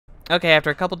Okay, after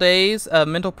a couple days of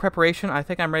mental preparation, I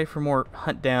think I'm ready for more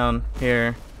hunt down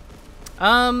here.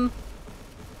 So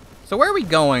where are we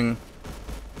going?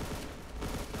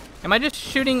 Am I just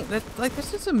shooting? Like,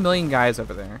 there's just a million guys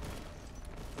over there.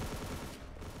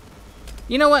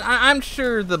 You know what? I'm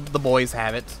sure the boys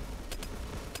have it.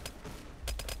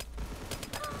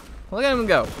 Look at him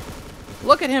go.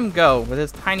 Look at him go with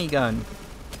his tiny gun.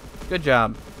 Good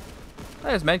job. Oh,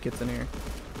 there's medkits in here.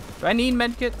 Do I need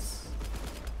medkits?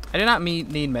 I do not need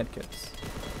medkits.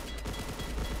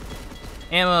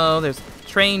 Ammo, there's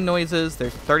train noises,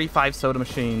 there's 35 soda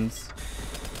machines.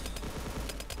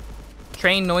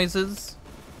 Train noises.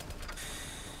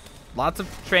 Lots of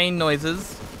train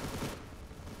noises.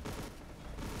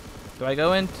 Do I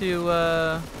go into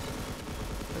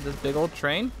this big old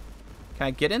train? Can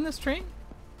I get in this train?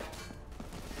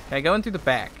 Can I go in through the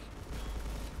back?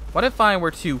 What if I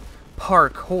were to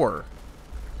parkour?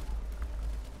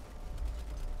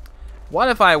 What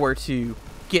if I were to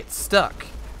get stuck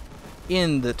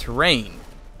in the terrain?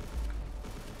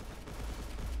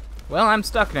 Well, I'm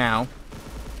stuck now.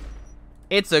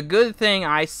 It's a good thing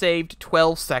I saved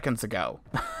 12 seconds ago.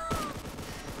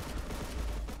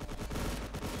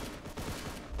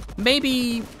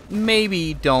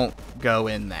 Maybe don't go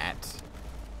in that.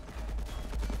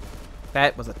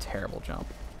 That was a terrible jump.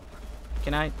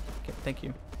 Can I? Okay, thank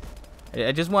you.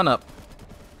 I just went up.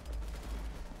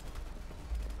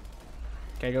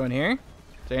 Can I go in here?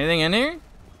 Is there anything in here?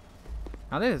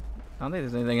 I don't think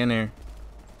there's anything in here.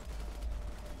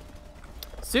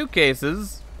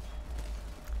 Suitcases.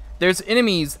 There's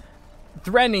enemies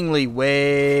threateningly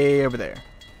way over there.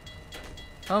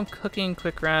 Home cooking,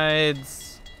 quick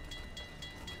rides.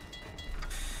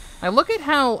 Now look at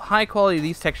how high quality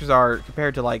these textures are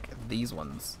compared to like these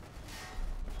ones.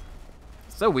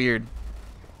 So weird.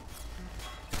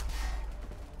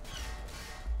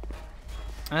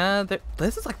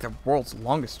 This is like the world's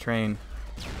longest train.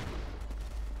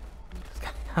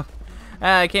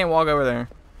 I can't walk over there.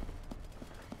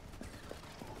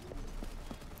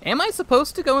 Am I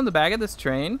supposed to go in the back of this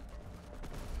train?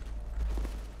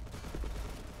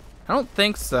 I don't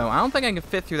think so. I don't think I can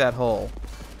fit through that hole.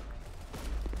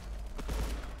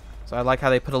 So I like how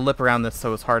they put a lip around this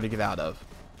so it's hard to get out of.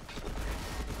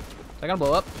 Is that gonna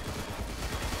blow up?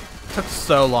 It took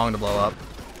so long to blow up.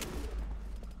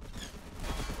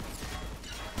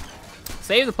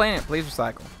 Save the planet, please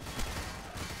recycle.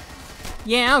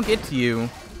 Yeah, I'll get to you.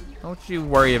 Don't you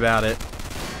worry about it.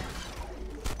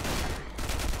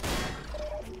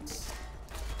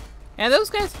 And those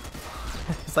guys...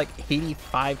 There's like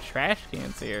 85 trash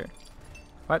cans here.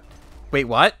 What? Wait,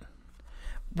 what?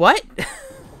 What?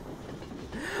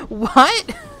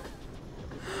 What?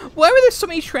 Why were there so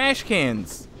many trash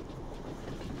cans?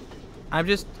 I'm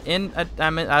just in...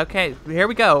 okay, here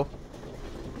we go.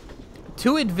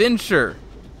 To adventure.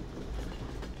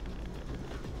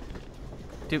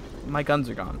 Dude, my guns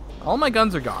are gone. All my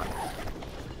guns are gone.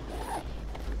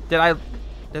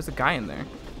 There's a guy in there.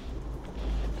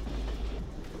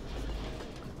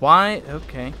 Why?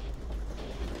 Okay.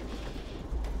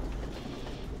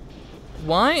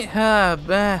 Why?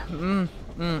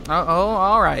 Oh,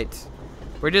 alright.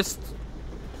 We're just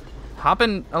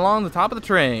hopping along the top of the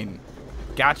train.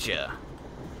 Gotcha.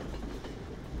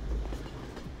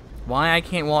 Why I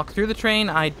can't walk through the train,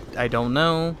 I don't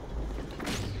know.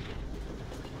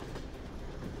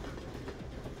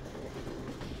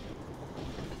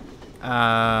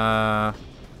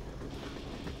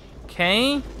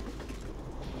 Okay.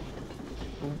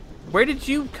 Where did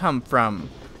you come from?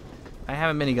 I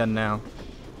have a minigun now.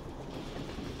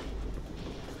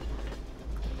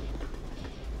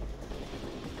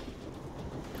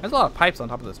 There's a lot of pipes on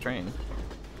top of this train.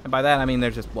 And by that, I mean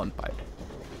there's just one pipe.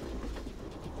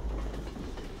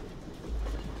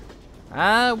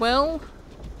 Well.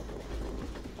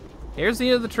 Here's the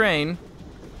end of the train.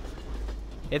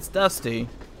 It's dusty.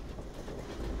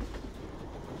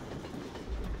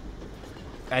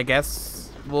 I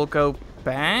guess we'll go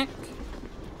back.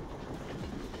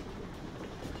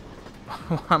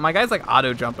 My guy's like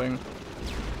auto jumping.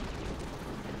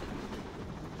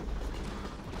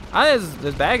 Ah,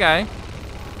 there's bad guy.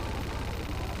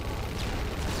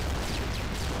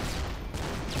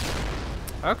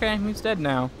 Okay, he's dead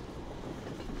now.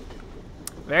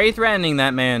 Very threatening,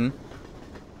 that man.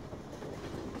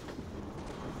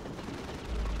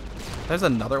 There's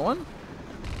another one?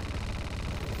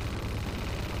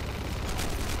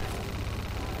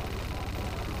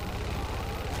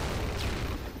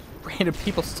 Random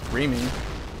people screaming.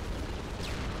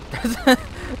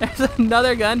 There's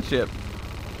another gunship.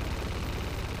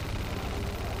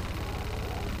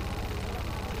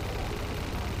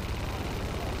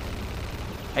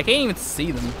 I can't even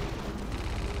see them.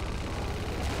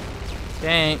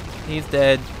 Dang, he's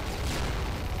dead.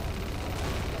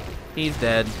 He's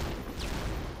dead.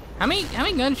 How many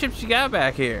gunships you got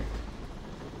back here?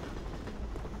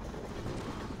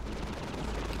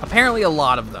 Apparently a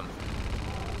lot of them.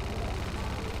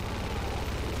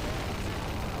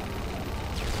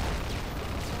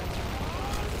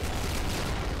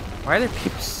 Why are there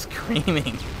people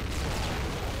screaming?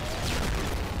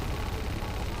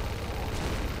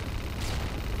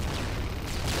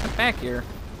 Get back here.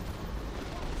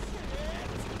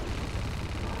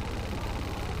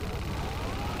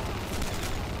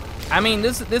 I mean,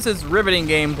 this is riveting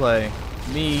gameplay.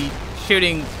 Me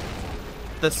shooting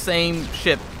the same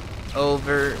ship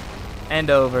over and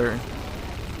over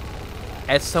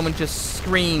as someone just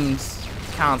screams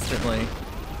constantly.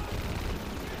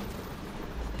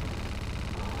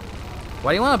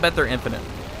 Why do you want to bet they're infinite?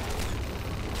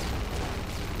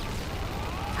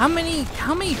 How many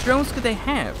drones could they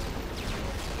have?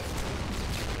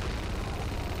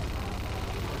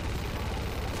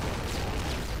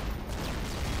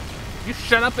 You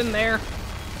shut up in there.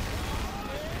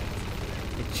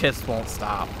 It just won't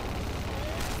stop.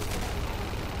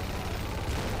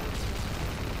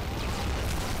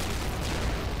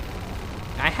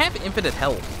 I have infinite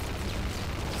health.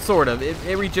 Sort of.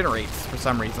 It regenerates for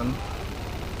some reason.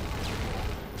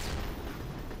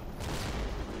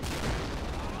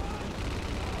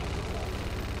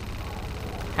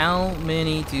 How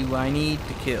many do I need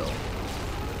to kill?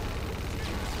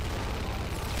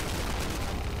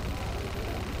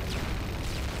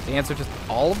 The answer, just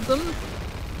all of them?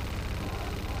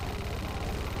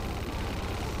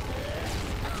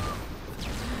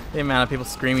 The amount of people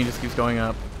screaming just keeps going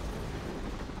up.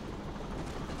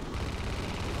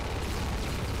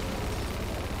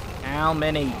 How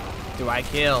many do I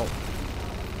kill?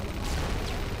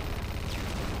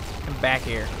 Come back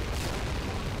here.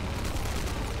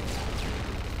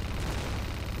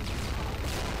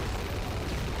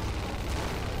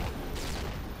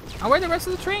 Oh, where'd the rest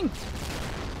of the train?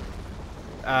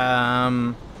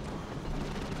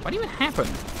 What even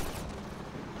happened?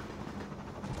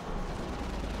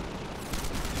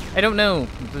 I don't know.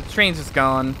 The train's just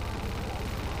gone.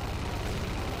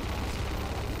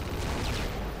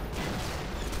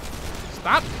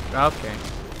 Stop. Okay.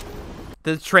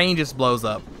 The train just blows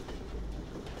up.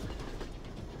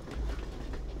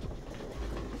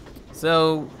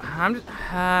 So, I'm just,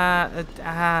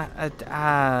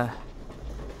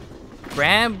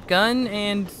 grab gun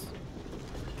and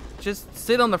just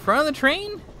sit on the front of the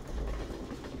train?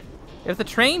 If the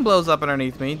train blows up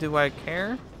underneath me, do I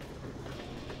care?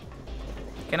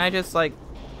 Can I just, like,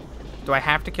 do I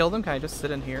have to kill them? Can I just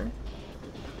sit in here?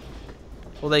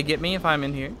 Will they get me if I'm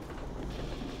in here?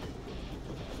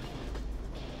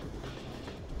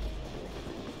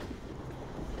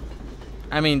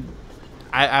 I mean,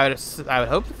 I would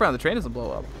hope the front of the train doesn't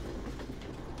blow up.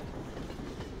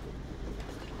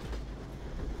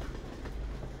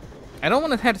 I don't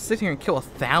want to have to sit here and kill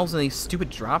 1,000 of these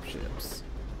stupid dropships.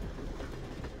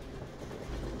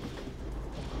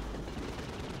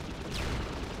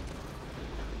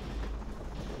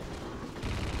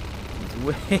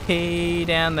 It's way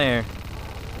down there.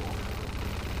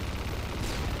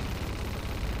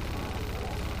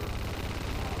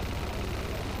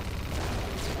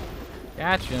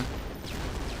 Gotcha.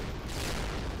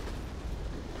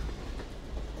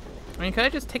 I mean, could I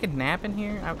just take a nap in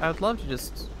here? I would love to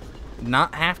just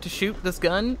not have to shoot this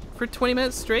gun for 20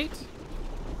 minutes straight.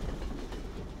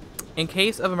 In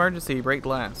case of emergency, break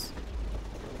glass.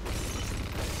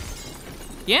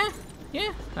 Yeah,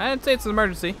 I'd say it's an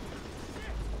emergency.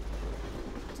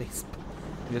 He's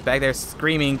just back there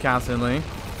screaming constantly.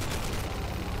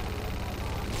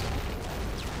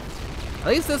 At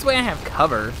least this way I have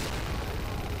cover.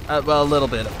 Well, a little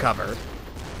bit of cover.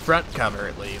 Front cover,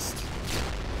 at least.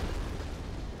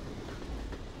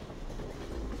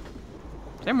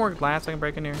 Is there more glass I can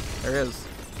break in here? There is.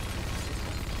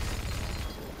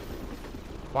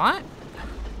 What?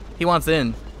 He wants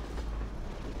in.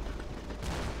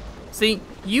 See,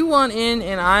 you want in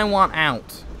and I want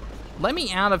out. Let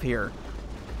me out of here.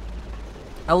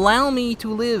 Allow me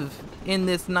to live in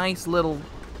this nice little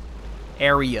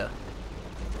area.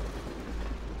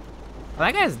 Oh,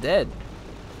 that guy's dead.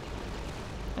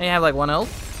 They have like 1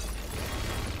 health.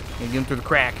 Get him through the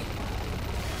crack.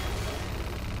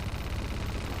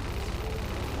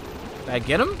 Did I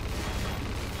get him?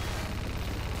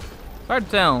 It's hard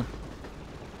to tell.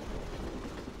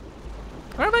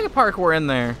 I wonder if I can parkour in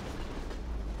there.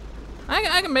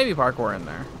 I can maybe parkour in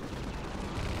there.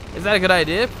 Is that a good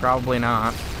idea? Probably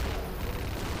not.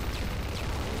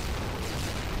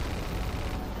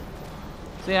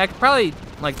 See, I could probably,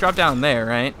 like, drop down there,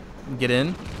 right? And get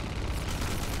in.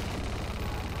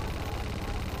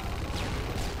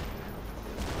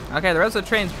 Okay, the rest of the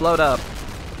train's blowed up.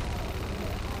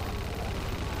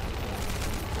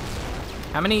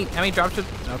 How many drops should...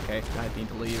 Okay, I need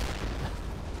to leave.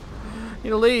 Need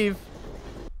to leave.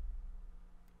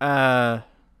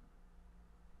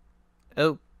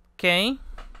 Okay.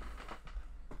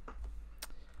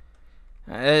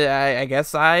 I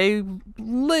guess I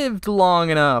lived long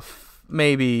enough,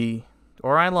 maybe.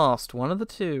 Or I lost, one of the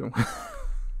two.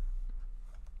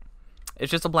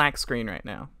 It's just a black screen right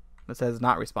now. It says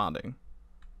not responding.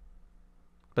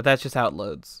 But that's just how it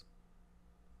loads.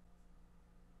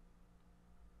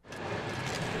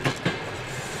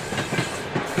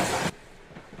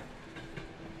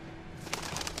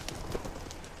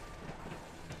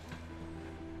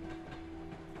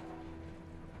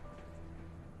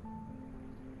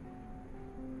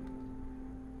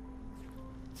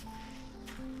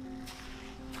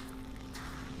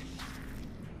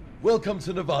 Welcome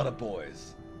to Nevada,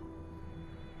 boys.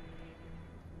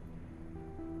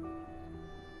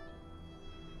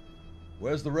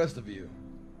 Where's the rest of you?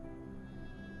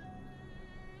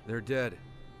 They're dead.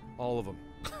 All of them.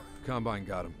 Combine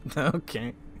got them.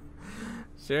 Okay.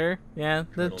 Sure. Yeah,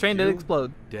 the Colonel train did Q?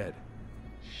 explode. Dead.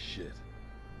 Shit.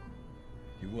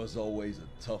 He was always a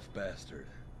tough bastard.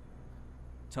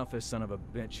 Toughest son of a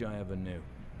bitch I ever knew.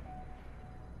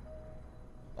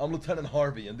 I'm Lieutenant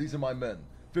Harvey, and these are my men.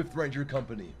 5th Ranger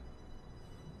Company.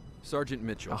 Sergeant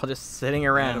Mitchell. All just sitting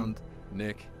around. Adam,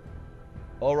 Nick.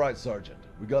 All right, Sergeant.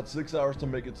 We got 6 hours to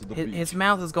make it to the beach. His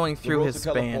mouth is going The through road his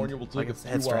to California band, will take like a his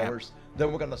few head strap. hours.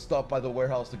 Then we're gonna stop by the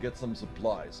warehouse to get some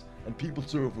supplies. And people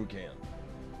too if we can.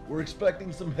 We're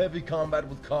expecting some heavy combat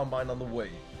with Combine on the way.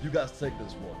 You guys take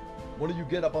this one. One of you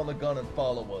get up on the gun and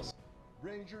follow us.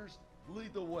 Rangers,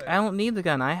 lead the way. I don't need the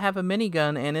gun. I have a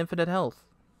minigun and infinite health.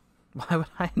 Why would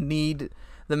I need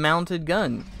the mounted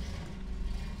gun?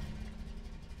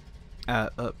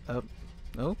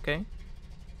 Okay.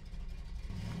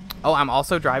 Oh, I'm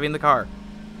also driving the car.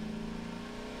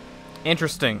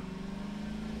 Interesting.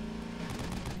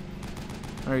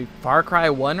 Are we Far Cry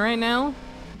 1 right now?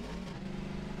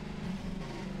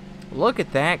 Look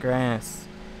at that grass.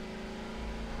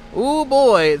 Ooh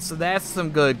boy, so that's some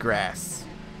good grass.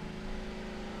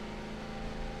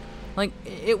 Like,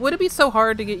 would it be so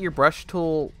hard to get your brush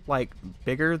tool, like,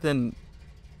 bigger than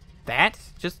that?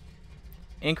 Just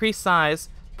increase size,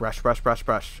 brush, brush, brush,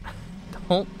 brush.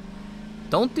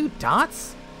 Don't do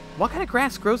dots? What kind of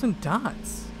grass grows in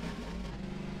dots?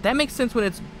 That makes sense when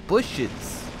it's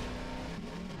bushes.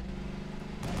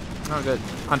 Oh, good.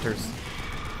 Hunters.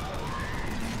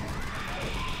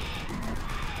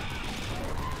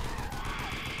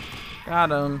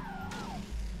 Got him.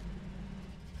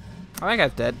 Oh, that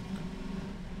guy's dead.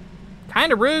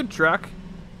 Kinda rude, truck.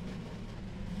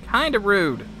 Kinda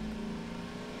rude.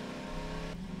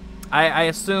 I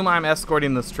assume I'm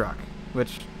escorting this truck,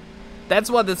 which that's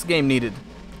what this game needed.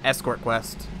 Escort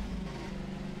quest.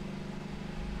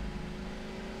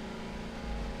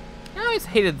 I always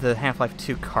hated the Half-Life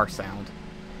 2 car sound.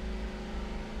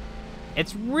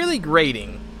 It's really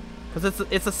grating because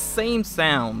it's the same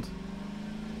sound.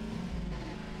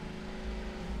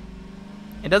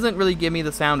 It doesn't really give me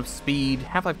the sound of speed.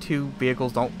 Half-Life 2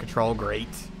 vehicles don't control great.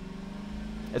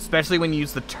 Especially when you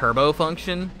use the turbo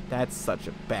function. That's such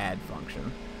a bad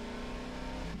function.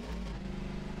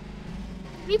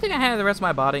 Do you think I have the rest of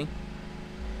my body?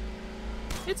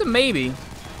 It's a maybe.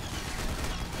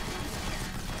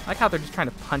 I like how they're just trying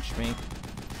to punch me.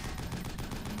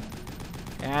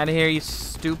 Get out of here, you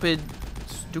stupid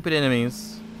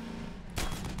enemies.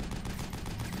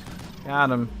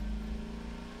 Got him.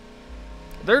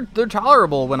 They're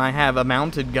tolerable when I have a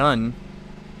mounted gun.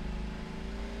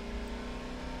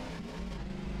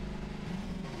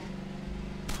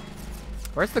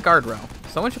 Where's the guardrail?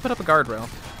 Someone should put up a guardrail.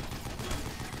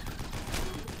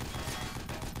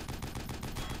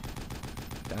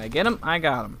 Did I get him? I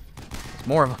got him. There's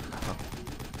more of them. Oh.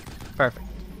 Perfect.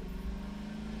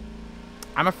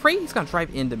 I'm afraid he's gonna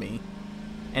drive into me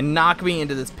and knock me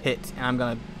into this pit, and I'm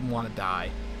gonna want to die.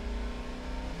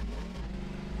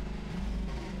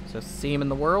 So seam in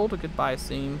the world? Goodbye,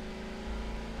 seam.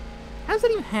 How does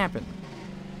that even happen?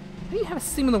 How do you have a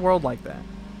seam in the world like that?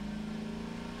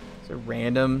 Is there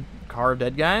random car of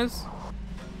dead guys?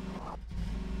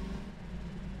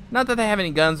 Not that they have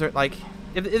any guns or like.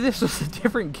 If this was a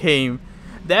different game,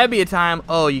 that'd be a time.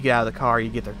 Oh, you get out of the car, you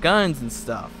get their guns and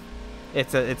stuff.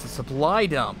 It's a supply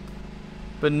dump.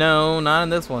 But no, not in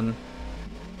this one.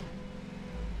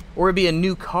 Or it'd be a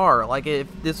new car. Like if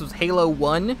this was Halo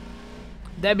 1,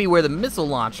 that'd be where the missile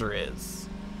launcher is.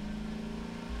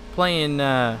 playing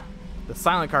the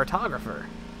silent cartographer.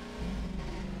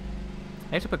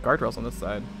 I have to put guardrails on this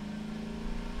side.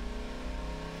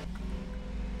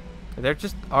 There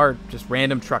just are just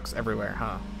random trucks everywhere,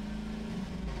 huh?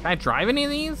 Can I drive any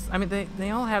of these? I mean, they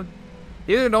all have...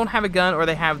 They either don't have a gun or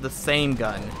they have the same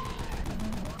gun.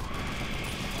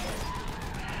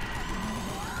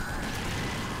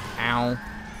 Ow.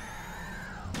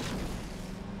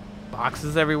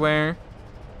 Boxes everywhere.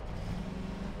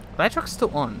 That truck's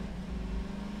still on.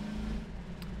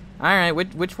 Alright,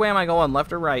 which way am I going?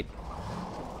 Left or right?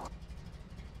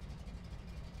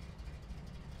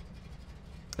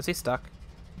 Is he stuck?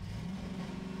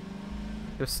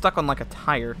 He was stuck on like a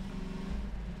tire.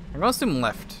 I'm gonna assume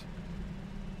left.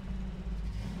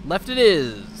 Left it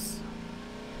is.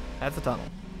 That's a tunnel.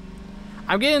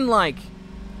 I'm getting like,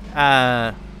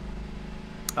 oh,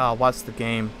 what's the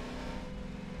game?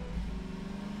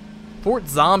 Fort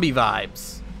Zombie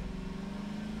vibes.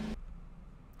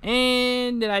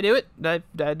 And did I do it? Did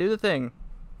I do the thing?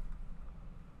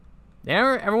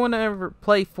 Everyone ever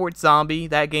play Fort Zombie?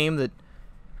 That game that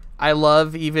I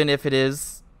love, even if it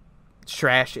is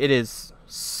trash. It is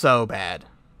so bad.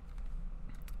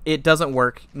 It doesn't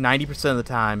work 90% of the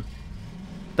time.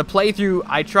 The playthrough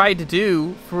I tried to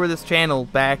do for this channel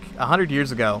back 100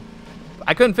 years ago,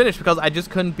 I couldn't finish because I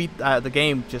just couldn't beat the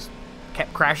game. Just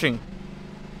kept crashing.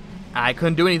 I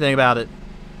couldn't do anything about it.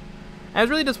 I was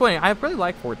really disappointed. I really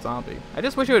like Fort Zombie. I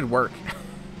just wish it would work.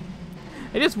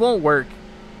 It just won't work.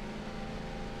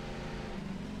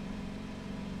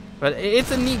 But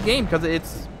it's a neat game because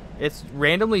it's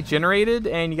randomly generated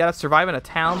and you gotta survive in a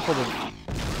town full of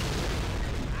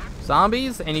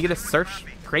zombies and you get to search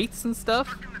crates and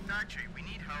stuff.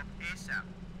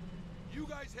 You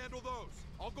guys handle those.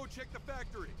 I'll go check the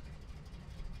factory.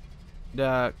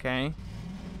 Okay.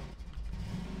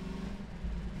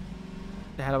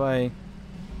 How do I...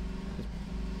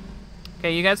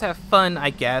 Okay, you guys have fun,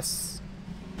 I guess.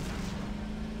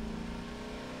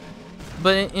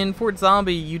 But in Fort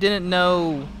Zombie, you didn't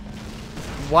know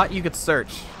what you could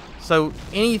search. So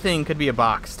anything could be a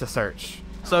box to search.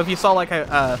 So if you saw like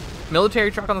a military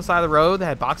truck on the side of the road that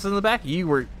had boxes in the back,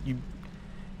 you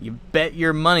bet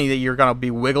your money that you're gonna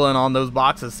be wiggling on those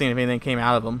boxes, seeing if anything came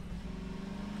out of them.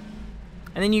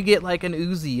 And then you get like an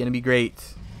Uzi, and it'd be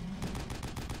great.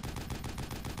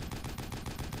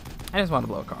 I just want to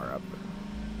blow a car up.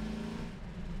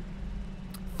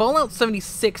 Fallout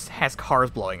 76 has cars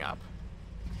blowing up.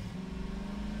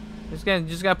 Just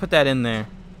gotta put that in there.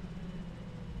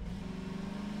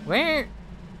 Where?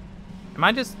 Am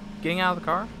I just getting out of the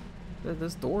car?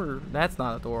 This door, that's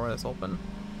not a door that's open.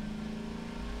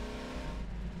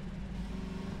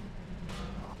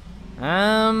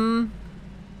 I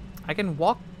can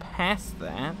walk past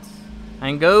that. I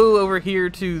can go over here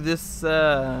to this,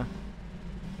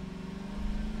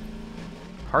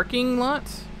 parking lot?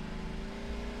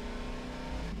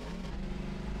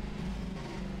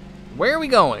 Where are we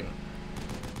going?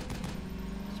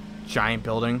 Giant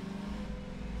building.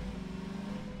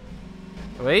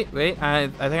 Wait, I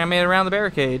think I made it around the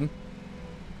barricade.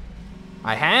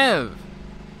 I have!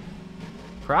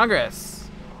 Progress.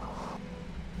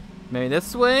 Maybe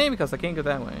this way, because I can't go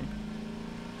that way.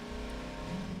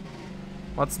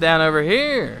 What's down over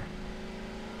here?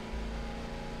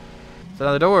 It's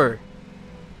another door.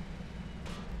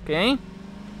 Okay.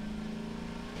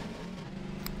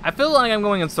 I feel like I'm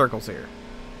going in circles here.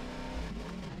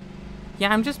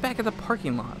 Yeah, I'm just back at the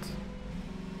parking lot.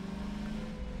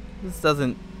 This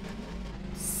doesn't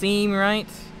seem right.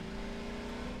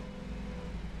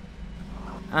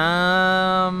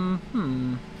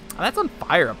 That's on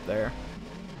fire up there.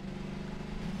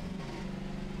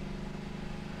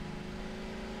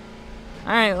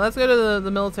 Alright, let's go to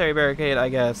the military barricade, I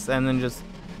guess, and then just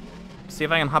see if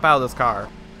I can hop out of this car.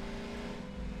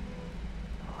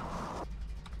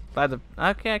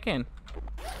 Okay, I can.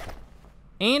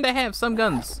 And I have some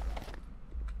guns.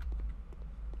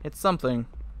 It's something.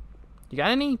 You got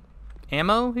any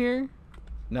ammo here?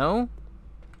 No?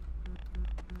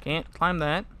 Can't climb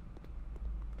that.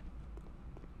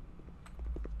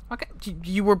 Okay,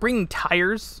 you were bringing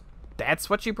tires? That's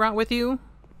what you brought with you?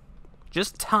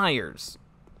 Just tires.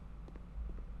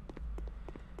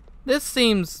 This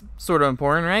seems sort of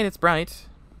important, right? It's bright.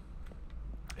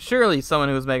 Surely someone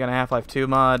who was making a Half-Life 2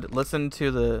 mod listened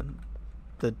to the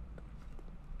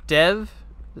dev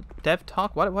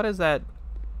talk. What is that?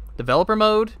 Developer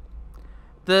mode?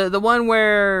 The one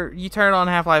where you turn on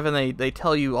Half-Life and they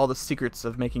tell you all the secrets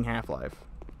of making Half-Life.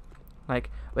 Like,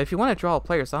 if you want to draw a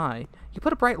player's eye, you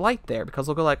put a bright light there because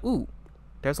they'll go like, ooh,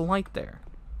 there's a light there.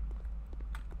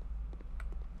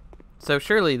 So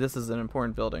surely this is an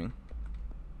important building.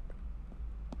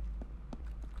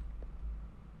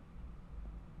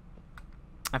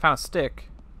 found a stick.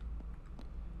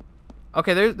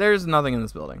 Okay, there's nothing in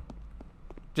this building.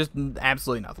 Just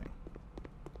absolutely nothing.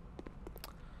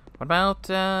 What about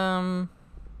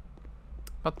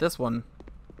this one?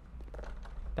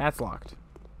 That's locked.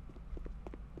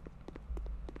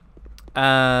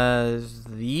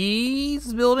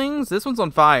 These buildings? This one's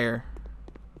on fire.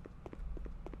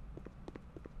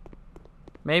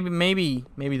 Maybe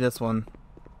this one.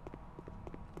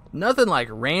 Nothing like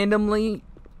randomly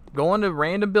going to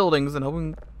random buildings and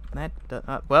hoping that.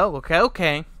 Well,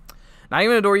 okay. Not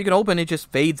even a door you can open. It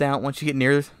just fades out once you get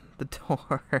near the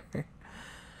door.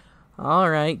 All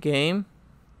right, game.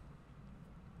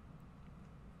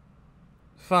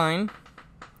 Fine.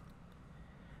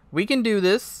 We can do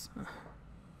this.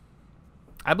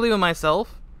 I believe in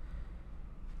myself.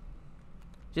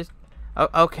 Just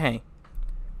okay.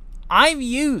 I've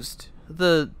used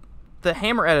the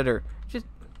hammer editor. Just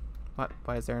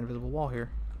why is there an invisible wall here?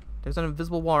 There's an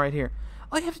invisible wall right here.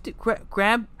 All you have to do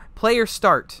grab player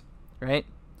start, right?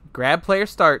 Grab player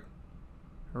start.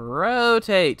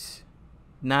 Rotate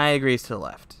 9 degrees to the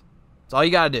left. That's all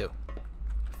you gotta do.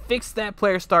 Fix that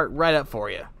player start right up for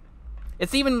you.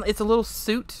 It's a little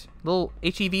suit, little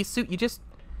HEV suit.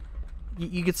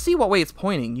 You can see what way it's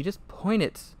pointing. You just point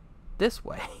it this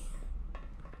way.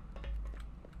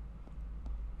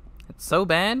 It's so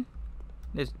bad.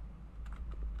 There's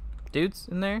dudes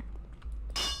in there.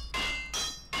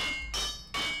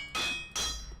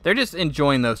 They're just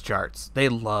enjoying those charts. They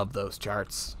love those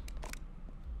charts.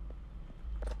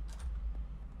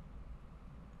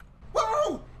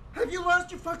 Whoa! Have you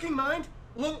lost your fucking mind?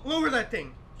 Lower that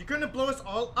thing. You're gonna blow us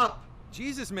all up.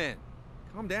 Jesus, man.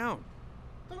 Calm down.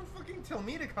 Don't fucking tell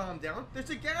me to calm down.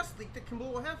 There's a gas leak that can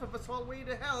blow half of us all the way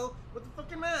to hell with a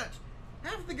fucking match.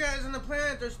 Half the guys on the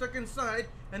planet are stuck inside,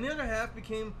 and the other half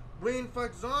became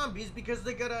brain-fucked zombies because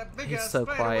they got a big-ass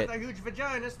spider with a huge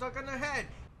vagina stuck on their head.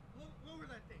 Lower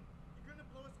that thing. You're gonna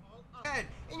blow us all up. And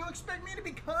you expect me to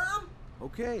be calm?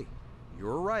 Okay,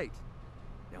 you're right.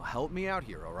 Now help me out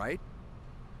here, all right?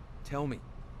 Tell me,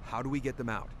 how do we get them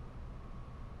out?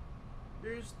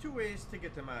 There's 2 ways to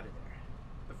get them out of there.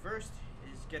 The first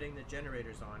is getting the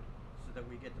generators on so that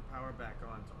we get the power back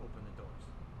on to open the doors.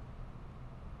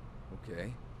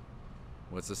 Okay.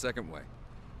 What's the second way?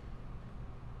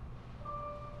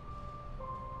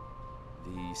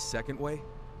 The second way?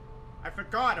 I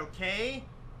forgot, okay?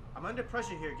 I'm under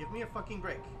pressure here. Give me a fucking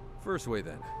break. First way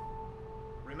then.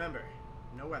 Remember,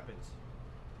 no weapons.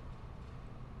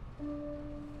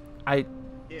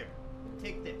 Here,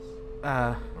 take this.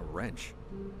 A wrench?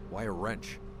 Why a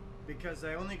wrench? Because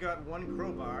I only got 1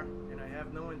 crowbar, and I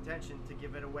have no intention to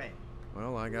give it away.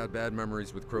 Well, I got bad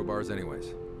memories with crowbars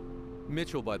anyways.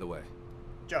 Mitchell, by the way.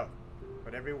 Joe.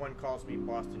 But everyone calls me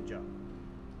Boston Joe.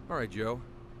 Alright, Joe.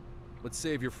 Let's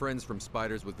save your friends from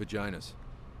spiders with vaginas.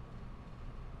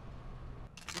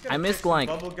 I missed like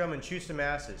bubblegum and chew some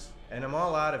asses, and I'm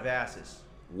all out of asses.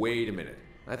 Wait a minute.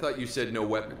 I thought you said no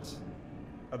weapons.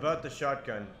 About the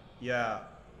shotgun, yeah.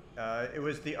 It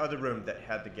was the other room that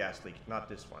had the gas leak, not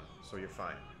this one, so you're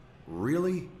fine.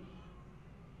 Really?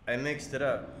 I mixed it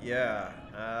up, yeah.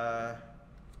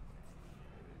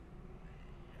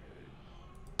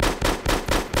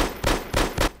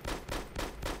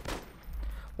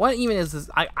 what even is this?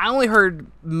 I only heard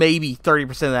maybe 30%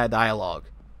 of that dialogue.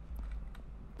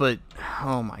 But,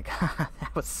 oh my god,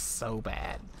 that was so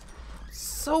bad.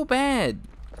 So bad.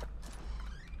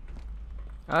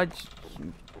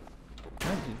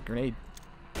 Grenade.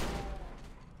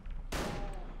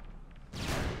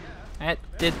 That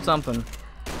did something.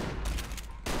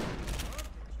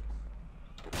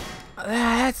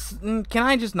 That's. Can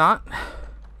I just not?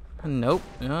 Nope.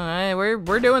 Alright,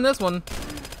 we're doing this one.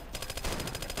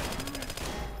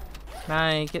 Can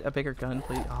I get a bigger gun,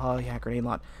 please? Oh yeah, grenade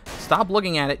launch. Stop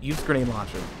looking at it. Use grenade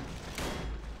launcher.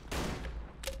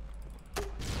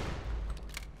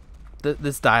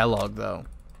 This dialogue, though.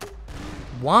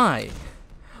 Why?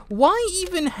 Why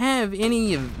even have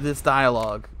any of this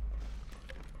dialogue?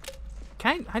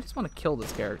 I just want to kill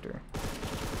this character.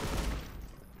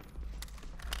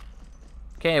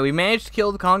 Okay, we managed to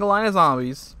kill the conga line of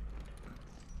zombies.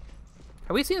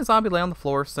 Have we seen a zombie lay on the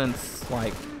floor since,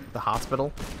 like, the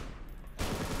hospital?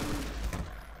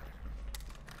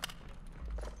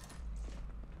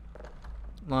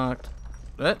 Locked.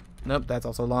 Nope, that's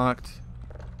also locked.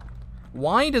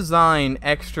 Why design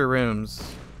extra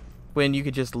rooms when you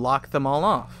could just lock them all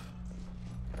off?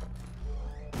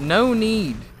 No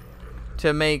need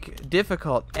to make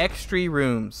difficult extra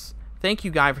rooms. Thank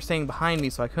you, guy, for staying behind me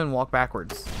so I couldn't walk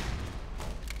backwards.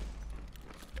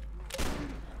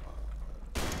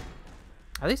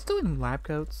 Are they still in lab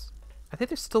coats? I think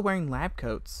they're still wearing lab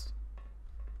coats.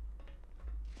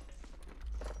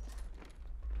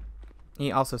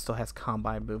 He also still has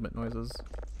combine movement noises.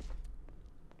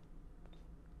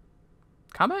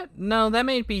 Combat? No, that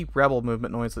may be rebel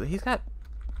movement noises. He's got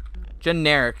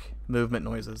generic movement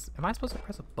noises. Am I supposed to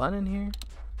press a button here?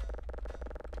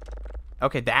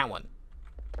 Okay, that one.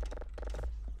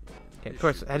 Okay, of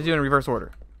course, I had to do it in reverse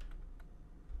order.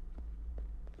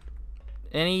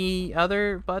 Any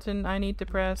other button I need to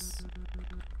press?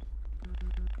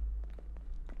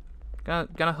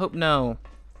 Gonna hope no.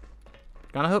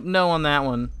 Gonna hope no on that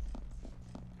one.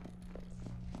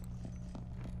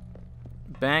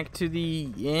 Back to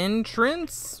the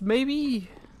entrance, maybe?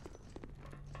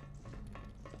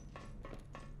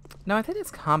 No, I think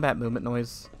it's combat movement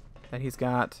noise that he's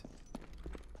got.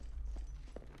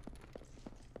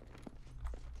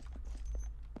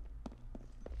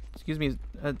 Excuse me.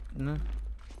 No.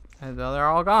 They're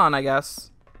all gone, I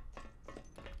guess.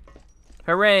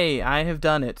 Hooray, I have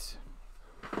done it.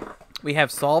 We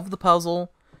have solved the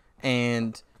puzzle,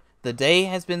 and the day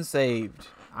has been saved.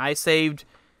 I saved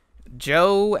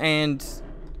Joe, and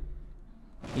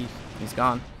he's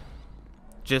gone.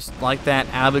 Just like that,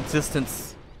 out of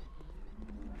existence.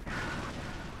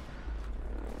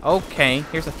 Okay,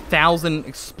 here's 1,000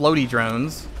 explodey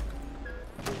drones.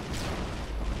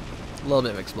 A little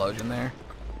bit of explosion there.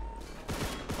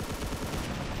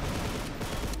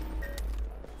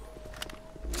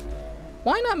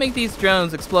 Why not make these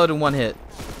drones explode in one hit?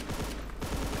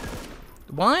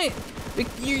 Why?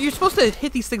 You're supposed to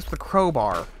hit these things with a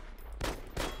crowbar.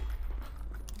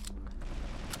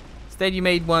 Instead, you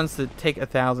made ones to take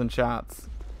 1,000 shots.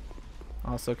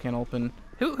 Also can't open.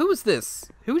 Who is this?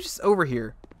 Who's just over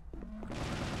here?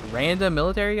 Random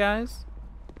military guys?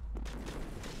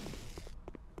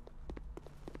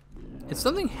 Is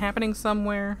something happening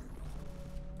somewhere?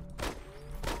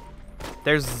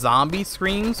 There's zombie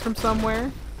screams from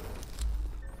somewhere.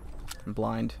 I'm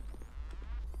blind.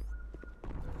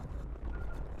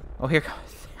 Oh, here come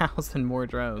 1,000 more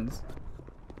drones.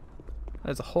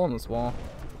 There's a hole in this wall.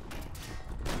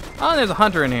 Oh, there's a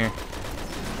hunter in here.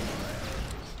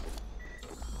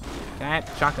 Okay,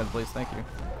 shotgun, please. Thank you.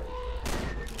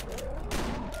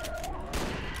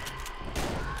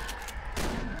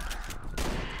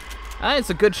 It's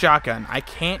a good shotgun. I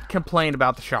can't complain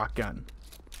about the shotgun.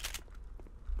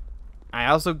 I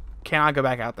also cannot go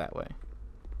back out that way.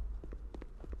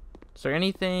 Is there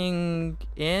anything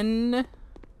in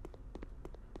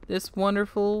this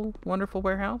wonderful, wonderful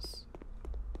warehouse?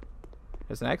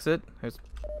 There's an exit. There's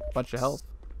a bunch of health.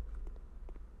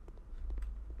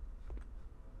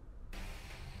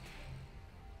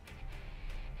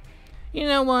 You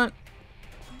know what?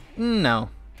 No.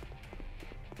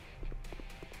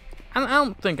 I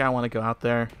don't think I want to go out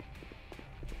there.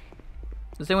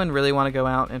 Does anyone really want to go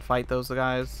out and fight those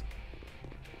guys?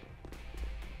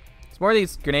 It's more of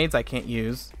these grenades I can't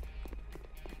use.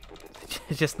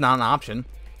 It's just not an option.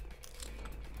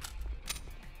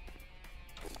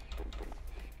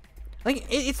 Like,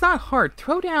 it's not hard.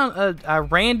 Throw down a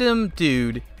random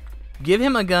dude, give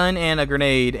him a gun and a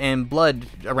grenade and blood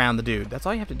around the dude. That's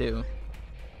all you have to do.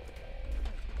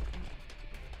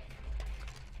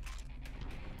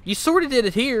 You sort of did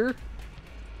it here.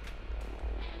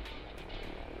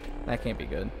 That can't be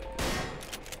good.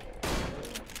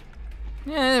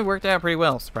 Yeah, it worked out pretty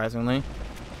well, surprisingly.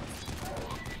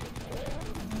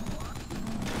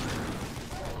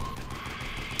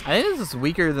 I think this is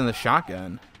weaker than the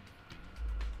shotgun.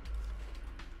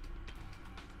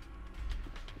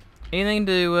 Anything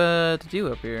to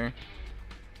do up here?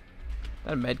 Is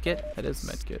that a medkit? That is a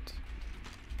medkit.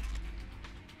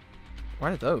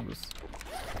 What are those?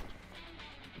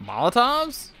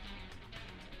 Molotovs?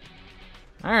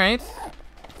 Alright.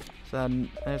 So,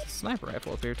 there's a sniper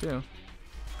rifle up here, too.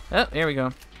 Oh, here we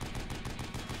go.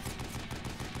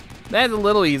 That's a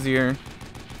little easier.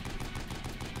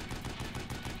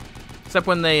 Except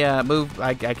when they move,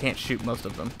 I can't shoot most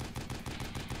of them.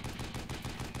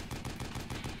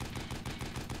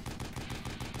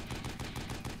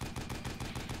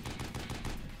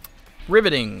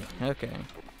 Riveting. Okay.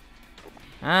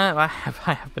 I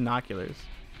have binoculars.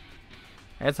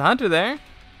 There's a hunter there.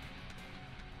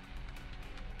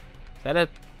 Is that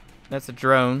that's a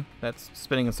drone that's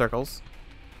spinning in circles.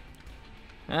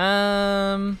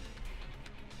 I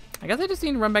guess I just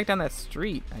need to run back down that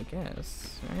street, I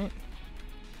guess, right?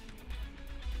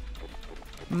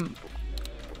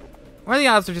 What are the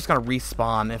odds they're just gonna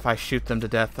respawn if I shoot them to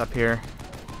death up here?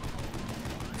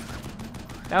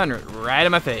 That one right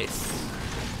in my face.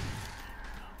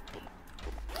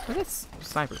 Look at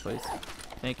sniper, please.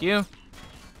 Thank you.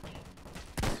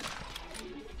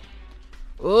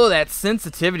 Oh, that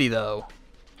sensitivity, though.